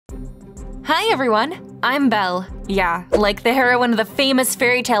Hi everyone, I'm Belle. Yeah, like the heroine of the famous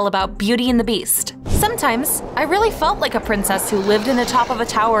fairy tale about Beauty and the Beast. Sometimes, I really felt like a princess who lived in the top of a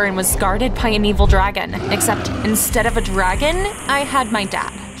tower and was guarded by an evil dragon. Except instead of a dragon, I had my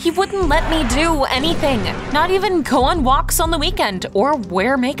dad. He wouldn't let me do anything, not even go on walks on the weekend or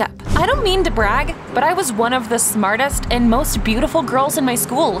wear makeup. I don't mean to brag, but I was one of the smartest and most beautiful girls in my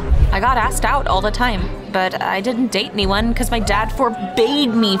school. I got asked out all the time, but I didn't date anyone because my dad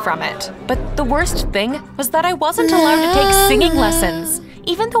forbade me from it. But the worst thing was that I wasn't allowed to take singing lessons,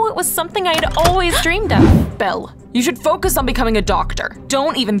 even though it was something I had always dreamed of. Belle, you should focus on becoming a doctor.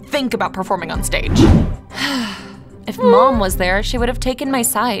 Don't even think about performing on stage. If Mom was there, she would have taken my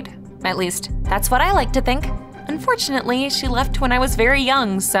side. At least, that's what I like to think. Unfortunately, she left when I was very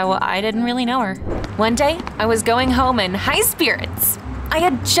young, so I didn't really know her. One day, I was going home in high spirits. I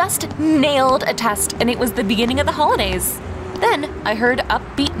had just nailed a test, and it was the beginning of the holidays. Then, I heard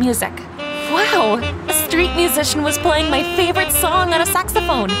upbeat music. Wow, a street musician was playing my favorite song on a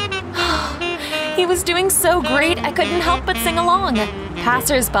saxophone. He was doing so great, I couldn't help but sing along.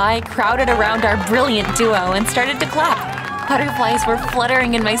 Passers-by crowded around our brilliant duo and started to clap. Butterflies were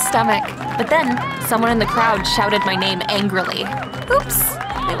fluttering in my stomach. But then, someone in the crowd shouted my name angrily. Oops,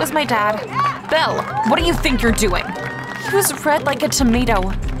 it was my dad. Belle, what do you think you're doing? He was red like a tomato.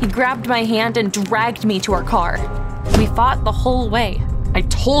 He grabbed my hand and dragged me to our car. We fought the whole way. I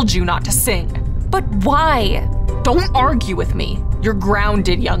told you not to sing. But why? Don't argue with me. You're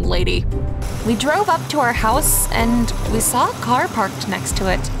grounded, young lady. We drove up to our house and we saw a car parked next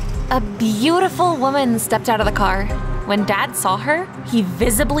to it. A beautiful woman stepped out of the car. When Dad saw her, he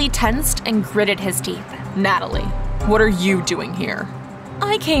visibly tensed and gritted his teeth. Natalie, what are you doing here?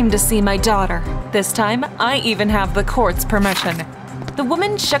 I came to see my daughter. This time, I even have the court's permission. The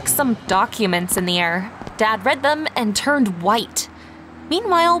woman shook some documents in the air. Dad read them and turned white.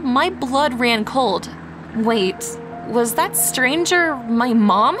 Meanwhile, my blood ran cold. Wait, was that stranger my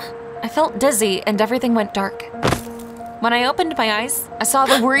mom? I felt dizzy and everything went dark. When I opened my eyes, I saw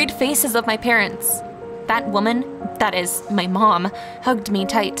the worried faces of my parents. That woman, that is, my mom, hugged me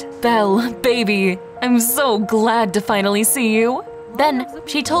tight. Belle, baby, I'm so glad to finally see you. Then,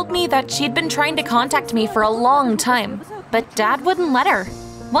 she told me that she'd been trying to contact me for a long time, but Dad wouldn't let her.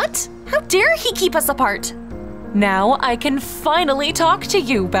 What? How dare he keep us apart? Now I can finally talk to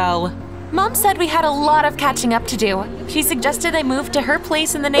you, Belle. Mom said we had a lot of catching up to do. She suggested I move to her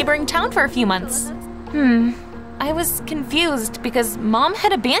place in the neighboring town for a few months. I was confused because Mom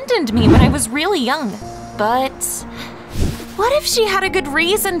had abandoned me when I was really young. But what if she had a good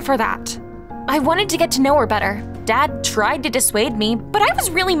reason for that? I wanted to get to know her better. Dad tried to dissuade me, but I was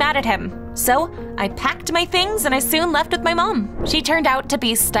really mad at him. So I packed my things and I soon left with my mom. She turned out to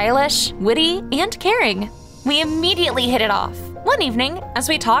be stylish, witty, and caring. We immediately hit it off. One evening, as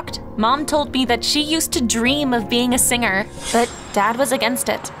we talked, Mom told me that she used to dream of being a singer, but Dad was against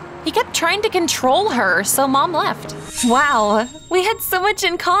it. He kept trying to control her, so Mom left. Wow, we had so much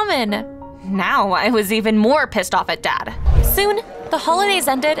in common. Now I was even more pissed off at Dad. Soon, the holidays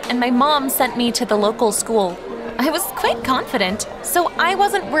ended and my mom sent me to the local school. I was quite confident, so I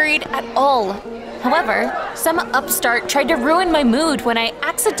wasn't worried at all. However, some upstart tried to ruin my mood when I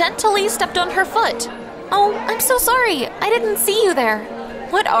accidentally stepped on her foot. Oh, I'm so sorry. I didn't see you there.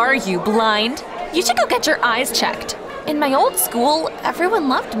 What are you, blind? You should go get your eyes checked. In my old school, everyone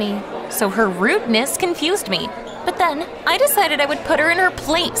loved me, so her rudeness confused me. But then, I decided I would put her in her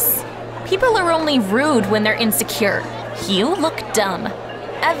place. People are only rude when they're insecure. You look dumb.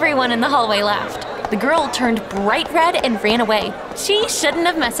 Everyone in the hallway laughed. The girl turned bright red and ran away. She shouldn't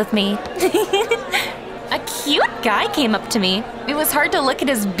have messed with me. A cute guy came up to me. It was hard to look at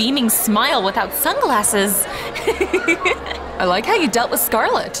his beaming smile without sunglasses. I like how you dealt with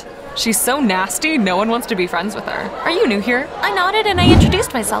Scarlett. She's so nasty, no one wants to be friends with her. Are you new here? I nodded and I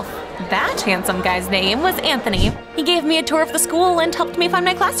introduced myself. That handsome guy's name was Anthony. He gave me a tour of the school and helped me find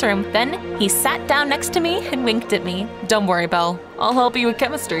my classroom. Then he sat down next to me and winked at me. Don't worry, Belle. I'll help you with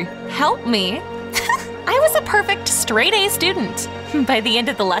chemistry. Help me? I was a perfect straight-A student. By the end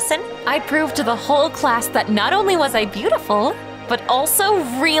of the lesson, I proved to the whole class that not only was I beautiful, but also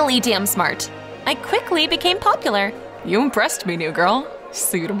really damn smart. I quickly became popular. You impressed me, new girl.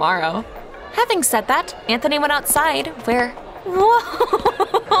 See you tomorrow. Having said that, Anthony went outside where…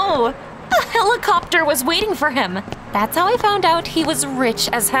 Whoa! A helicopter was waiting for him. That's how I found out he was rich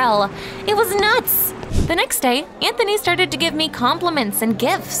as hell. It was nuts. The next day, Anthony started to give me compliments and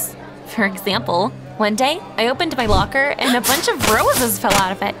gifts. For example, one day, I opened my locker and a bunch of roses fell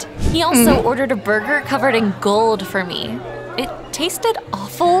out of it. He also ordered a burger covered in gold for me. It tasted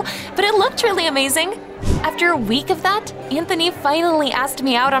awful, but it looked really amazing. After a week of that, Anthony finally asked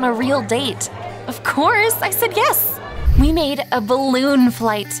me out on a real date. Of course, I said yes. We made a balloon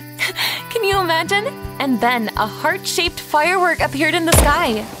flight. Can you imagine? And then a heart-shaped firework appeared in the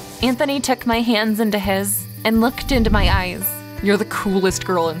sky. Anthony took my hands into his and looked into my eyes. You're the coolest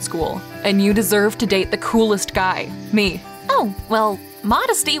girl in school, and you deserve to date the coolest guy, me. Oh, well,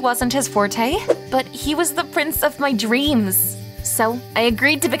 modesty wasn't his forte, but he was the prince of my dreams. So I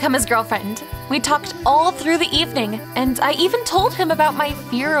agreed to become his girlfriend. We talked all through the evening, and I even told him about my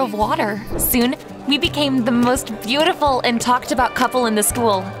fear of water. Soon, we became the most beautiful and talked about couple in the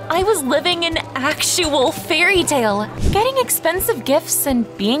school. I was living an actual fairy tale. Getting expensive gifts and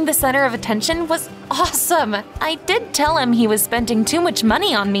being the center of attention was awesome. I did tell him he was spending too much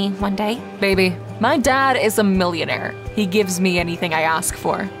money on me one day. Baby, my dad is a millionaire. He gives me anything I ask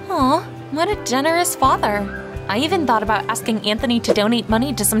for. Aw, what a generous father. I even thought about asking Anthony to donate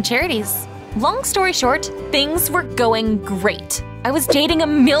money to some charities. Long story short, things were going great. I was dating a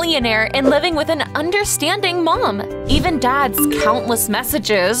millionaire and living with an understanding mom. Even Dad's countless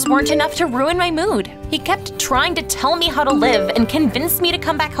messages weren't enough to ruin my mood. He kept trying to tell me how to live and convince me to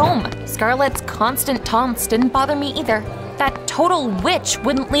come back home. Scarlett's constant taunts didn't bother me either. That total witch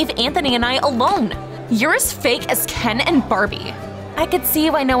wouldn't leave Anthony and I alone. You're as fake as Ken and Barbie. I could see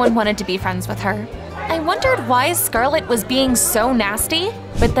why no one wanted to be friends with her. I wondered why Scarlett was being so nasty,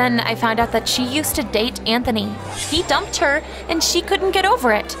 but then I found out that she used to date Anthony. He dumped her, and she couldn't get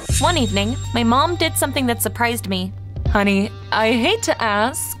over it. One evening, my mom did something that surprised me. Honey, I hate to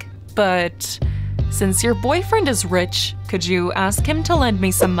ask, but since your boyfriend is rich, could you ask him to lend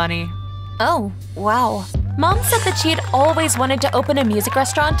me some money? Oh, wow. Mom said that she had always wanted to open a music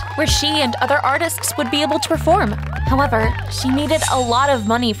restaurant where she and other artists would be able to perform. However, she needed a lot of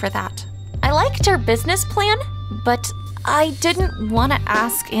money for that. I liked her business plan, but I didn't want to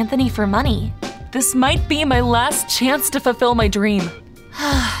ask Anthony for money. This might be my last chance to fulfill my dream.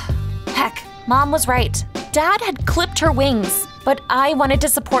 Heck, Mom was right. Dad had clipped her wings, but I wanted to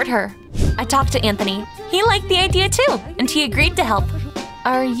support her. I talked to Anthony. He liked the idea too, and he agreed to help.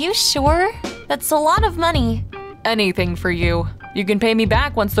 Are you sure? That's a lot of money. Anything for you. You can pay me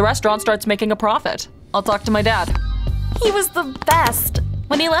back once the restaurant starts making a profit. I'll talk to my dad. He was the best.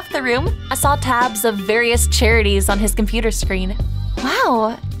 When he left the room, I saw tabs of various charities on his computer screen.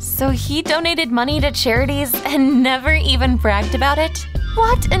 Wow, so he donated money to charities and never even bragged about it?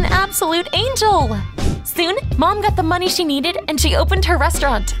 What an absolute angel! Soon, Mom got the money she needed and she opened her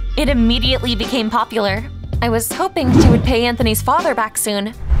restaurant. It immediately became popular. I was hoping she would pay Anthony's father back soon.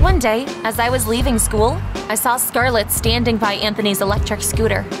 One day, as I was leaving school, I saw Scarlett standing by Anthony's electric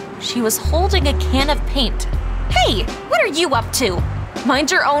scooter. She was holding a can of paint. Hey, what are you up to?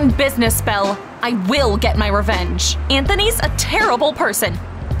 Mind your own business, Belle. I will get my revenge. Anthony's a terrible person.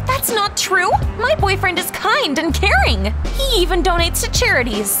 That's not true. My boyfriend is kind and caring. He even donates to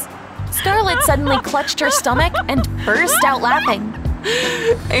charities. Scarlett suddenly clutched her stomach and burst out laughing.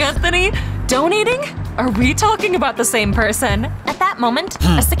 Anthony, donating? Are we talking about the same person? At that moment,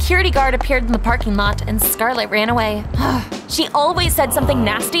 a security guard appeared in the parking lot and Scarlett ran away. She always said something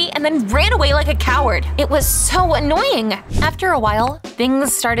nasty and then ran away like a coward. It was so annoying. After a while,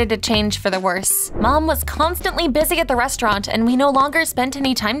 things started to change for the worse. Mom was constantly busy at the restaurant and we no longer spent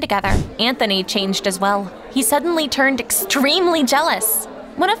any time together. Anthony changed as well. He suddenly turned extremely jealous.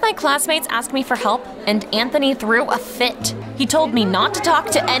 One of my classmates asked me for help and Anthony threw a fit. He told me not to talk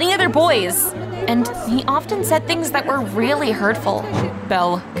to any other boys. And he often said things that were really hurtful.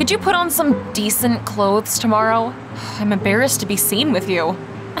 Belle, could you put on some decent clothes tomorrow? I'm embarrassed to be seen with you.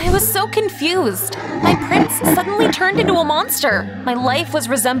 I was so confused. My prince suddenly turned into a monster. My life was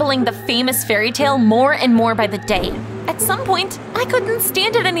resembling the famous fairy tale more and more by the day. At some point, I couldn't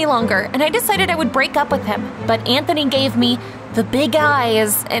stand it any longer, and I decided I would break up with him. But Anthony gave me the big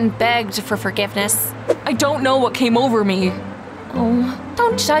eyes and begged for forgiveness. I don't know what came over me. Oh,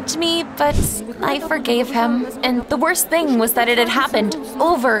 don't judge me, but I forgave him. And the worst thing was that it had happened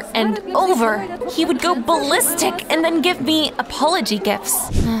over and over. He would go ballistic and then give me apology gifts.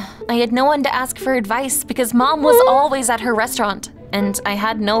 I had no one to ask for advice because Mom was always at her restaurant, and I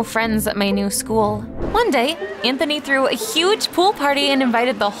had no friends at my new school. One day, Anthony threw a huge pool party and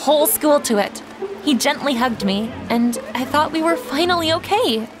invited the whole school to it. He gently hugged me, and I thought we were finally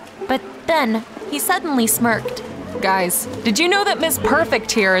okay. But then, he suddenly smirked. Guys, did you know that Miss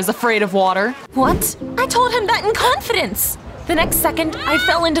Perfect here is afraid of water? What? I told him that in confidence! The next second, I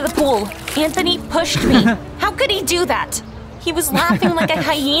fell into the pool. Anthony pushed me. How could he do that? He was laughing like a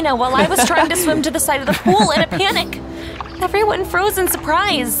hyena while I was trying to swim to the side of the pool in a panic. Everyone froze in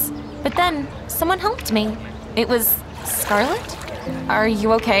surprise. But then, someone helped me. It was Scarlett? Are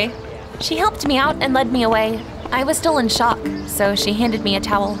you okay? She helped me out and led me away. I was still in shock, so she handed me a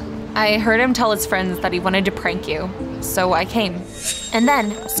towel. I heard him tell his friends that he wanted to prank you, so I came. And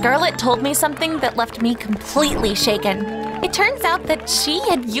then Scarlett told me something that left me completely shaken. It turns out that she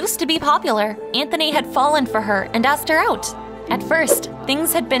had used to be popular. Anthony had fallen for her and asked her out. At first,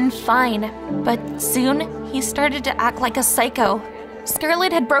 things had been fine, but soon he started to act like a psycho.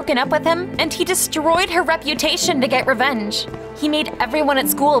 Scarlett had broken up with him, and he destroyed her reputation to get revenge. He made everyone at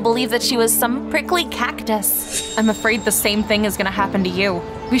school believe that she was some prickly cactus. I'm afraid the same thing is gonna happen to you.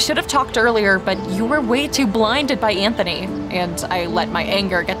 We should have talked earlier, but you were way too blinded by Anthony, and I let my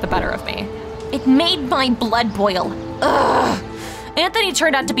anger get the better of me. It made my blood boil. Ugh! Anthony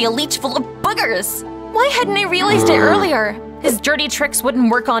turned out to be a leech full of boogers. Why hadn't I realized it earlier? His dirty tricks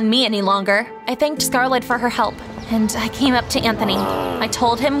wouldn't work on me any longer. I thanked Scarlett for her help, and I came up to Anthony. I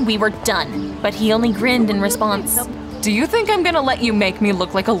told him we were done, but he only grinned in response. Do you think I'm gonna let you make me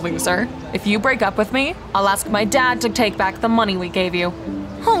look like a loser? If you break up with me, I'll ask my dad to take back the money we gave you.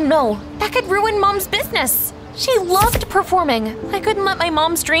 Oh no, that could ruin Mom's business. She loved performing. I couldn't let my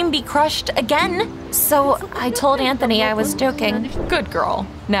mom's dream be crushed again. So I told Anthony I was joking. Good girl.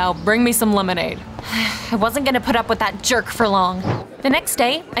 Now bring me some lemonade. I wasn't gonna put up with that jerk for long. The next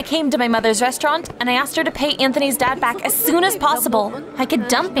day, I came to my mother's restaurant and I asked her to pay Anthony's dad back as soon as possible. I could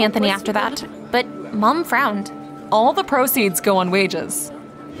dump Anthony after that, but Mom frowned. All the proceeds go on wages.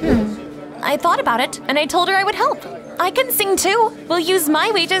 I thought about it and I told her I would help. I can sing too. We'll use my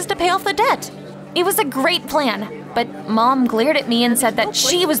wages to pay off the debt. It was a great plan, but Mom glared at me and said that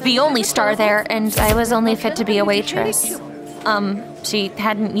she was the only star there and I was only fit to be a waitress. She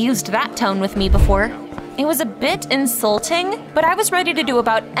hadn't used that tone with me before. It was a bit insulting, but I was ready to do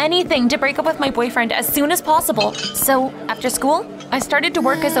about anything to break up with my boyfriend as soon as possible. So, after school, I started to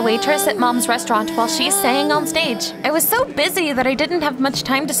work as a waitress at Mom's restaurant while she sang on stage. I was so busy that I didn't have much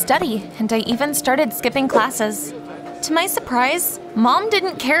time to study, and I even started skipping classes. To my surprise, Mom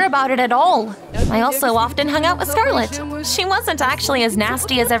didn't care about it at all. I also often hung out with Scarlett. She wasn't actually as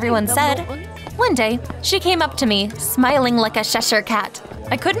nasty as everyone said. One day, she came up to me, smiling like a Cheshire cat.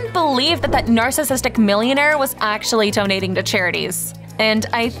 I couldn't believe that narcissistic millionaire was actually donating to charities. And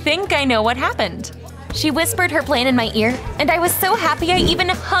I think I know what happened. She whispered her plan in my ear, and I was so happy I even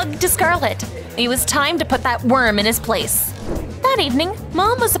hugged Scarlett. It was time to put that worm in his place. That evening,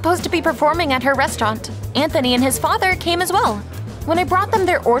 Mom was supposed to be performing at her restaurant. Anthony and his father came as well. When I brought them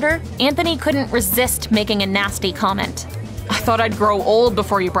their order, Anthony couldn't resist making a nasty comment. I thought I'd grow old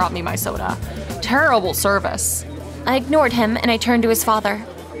before you brought me my soda. Terrible service. I ignored him and I turned to his father.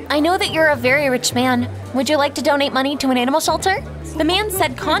 I know that you're a very rich man. Would you like to donate money to an animal shelter? The man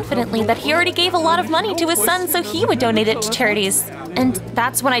said confidently that he already gave a lot of money to his son so he would donate it to charities. And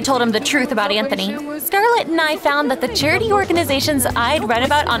that's when I told him the truth about Anthony. Scarlett and I found that the charity organizations I'd read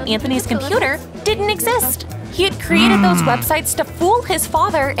about on Anthony's computer didn't exist. He had created those websites to fool his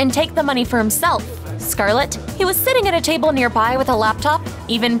father and take the money for himself. Scarlett, who was sitting at a table nearby with a laptop,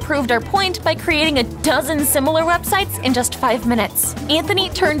 even proved our point by creating a dozen similar websites in just 5 minutes. Anthony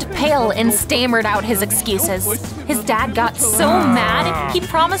turned pale and stammered out his excuses. His dad got so mad, he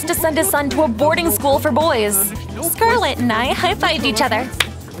promised to send his son to a boarding school for boys. Scarlett and I high-fived each other.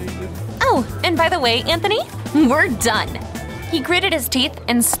 Oh, and by the way, Anthony, we're done. He gritted his teeth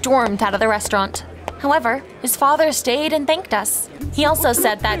and stormed out of the restaurant. However, his father stayed and thanked us. He also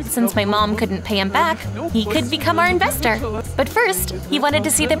said that since my mom couldn't pay him back, he could become our investor. But first, he wanted to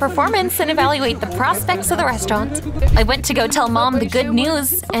see the performance and evaluate the prospects of the restaurant. I went to go tell Mom the good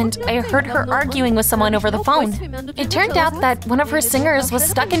news, and I heard her arguing with someone over the phone. It turned out that one of her singers was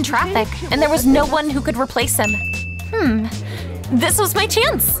stuck in traffic, and there was no one who could replace him. This was my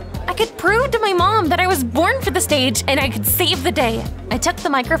chance. I could prove to my mom that I was born for the stage and I could save the day. I took the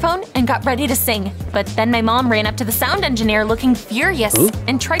microphone and got ready to sing, but then my mom ran up to the sound engineer looking furious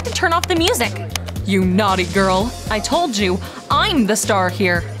and tried to turn off the music. You naughty girl. I told you, I'm the star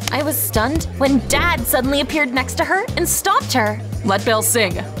here. I was stunned when Dad suddenly appeared next to her and stopped her. Let Belle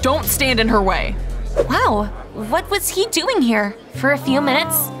sing. Don't stand in her way. Wow, what was he doing here? For a few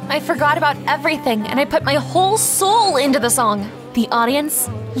minutes, I forgot about everything and I put my whole soul into the song. The audience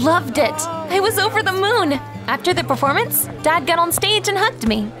loved it. I was over the moon. After the performance, Dad got on stage and hugged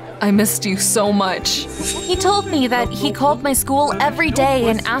me. I missed you so much. He told me that he called my school every day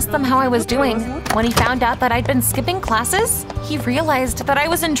and asked them how I was doing. When he found out that I'd been skipping classes, he realized that I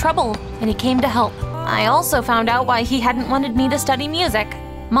was in trouble and he came to help. I also found out why he hadn't wanted me to study music.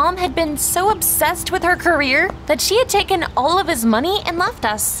 Mom had been so obsessed with her career that she had taken all of his money and left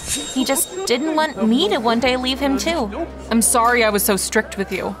us. He just didn't want me to one day leave him too. I'm sorry I was so strict with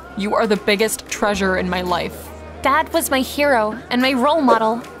you. You are the biggest treasure in my life. Dad was my hero and my role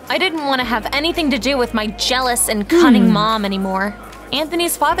model. I didn't want to have anything to do with my jealous and cunning mom anymore.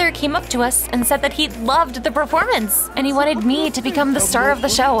 Anthony's father came up to us and said that he loved the performance and he wanted me to become the star of the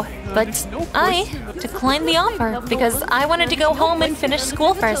show. But I declined the offer because I wanted to go home and finish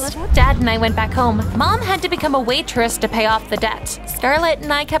school first. Dad and I went back home. Mom had to become a waitress to pay off the debt. Scarlett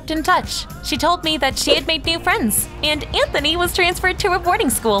and I kept in touch. She told me that she had made new friends, and Anthony was transferred to a boarding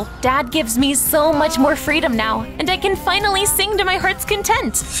school. Dad gives me so much more freedom now, and I can finally sing to my heart's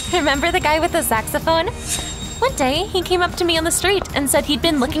content. Remember the guy with the saxophone? One day, he came up to me on the street and said he'd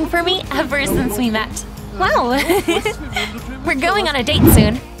been looking for me ever since we met. Wow! We're going on a date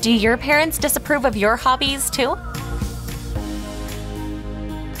soon. Do your parents disapprove of your hobbies too?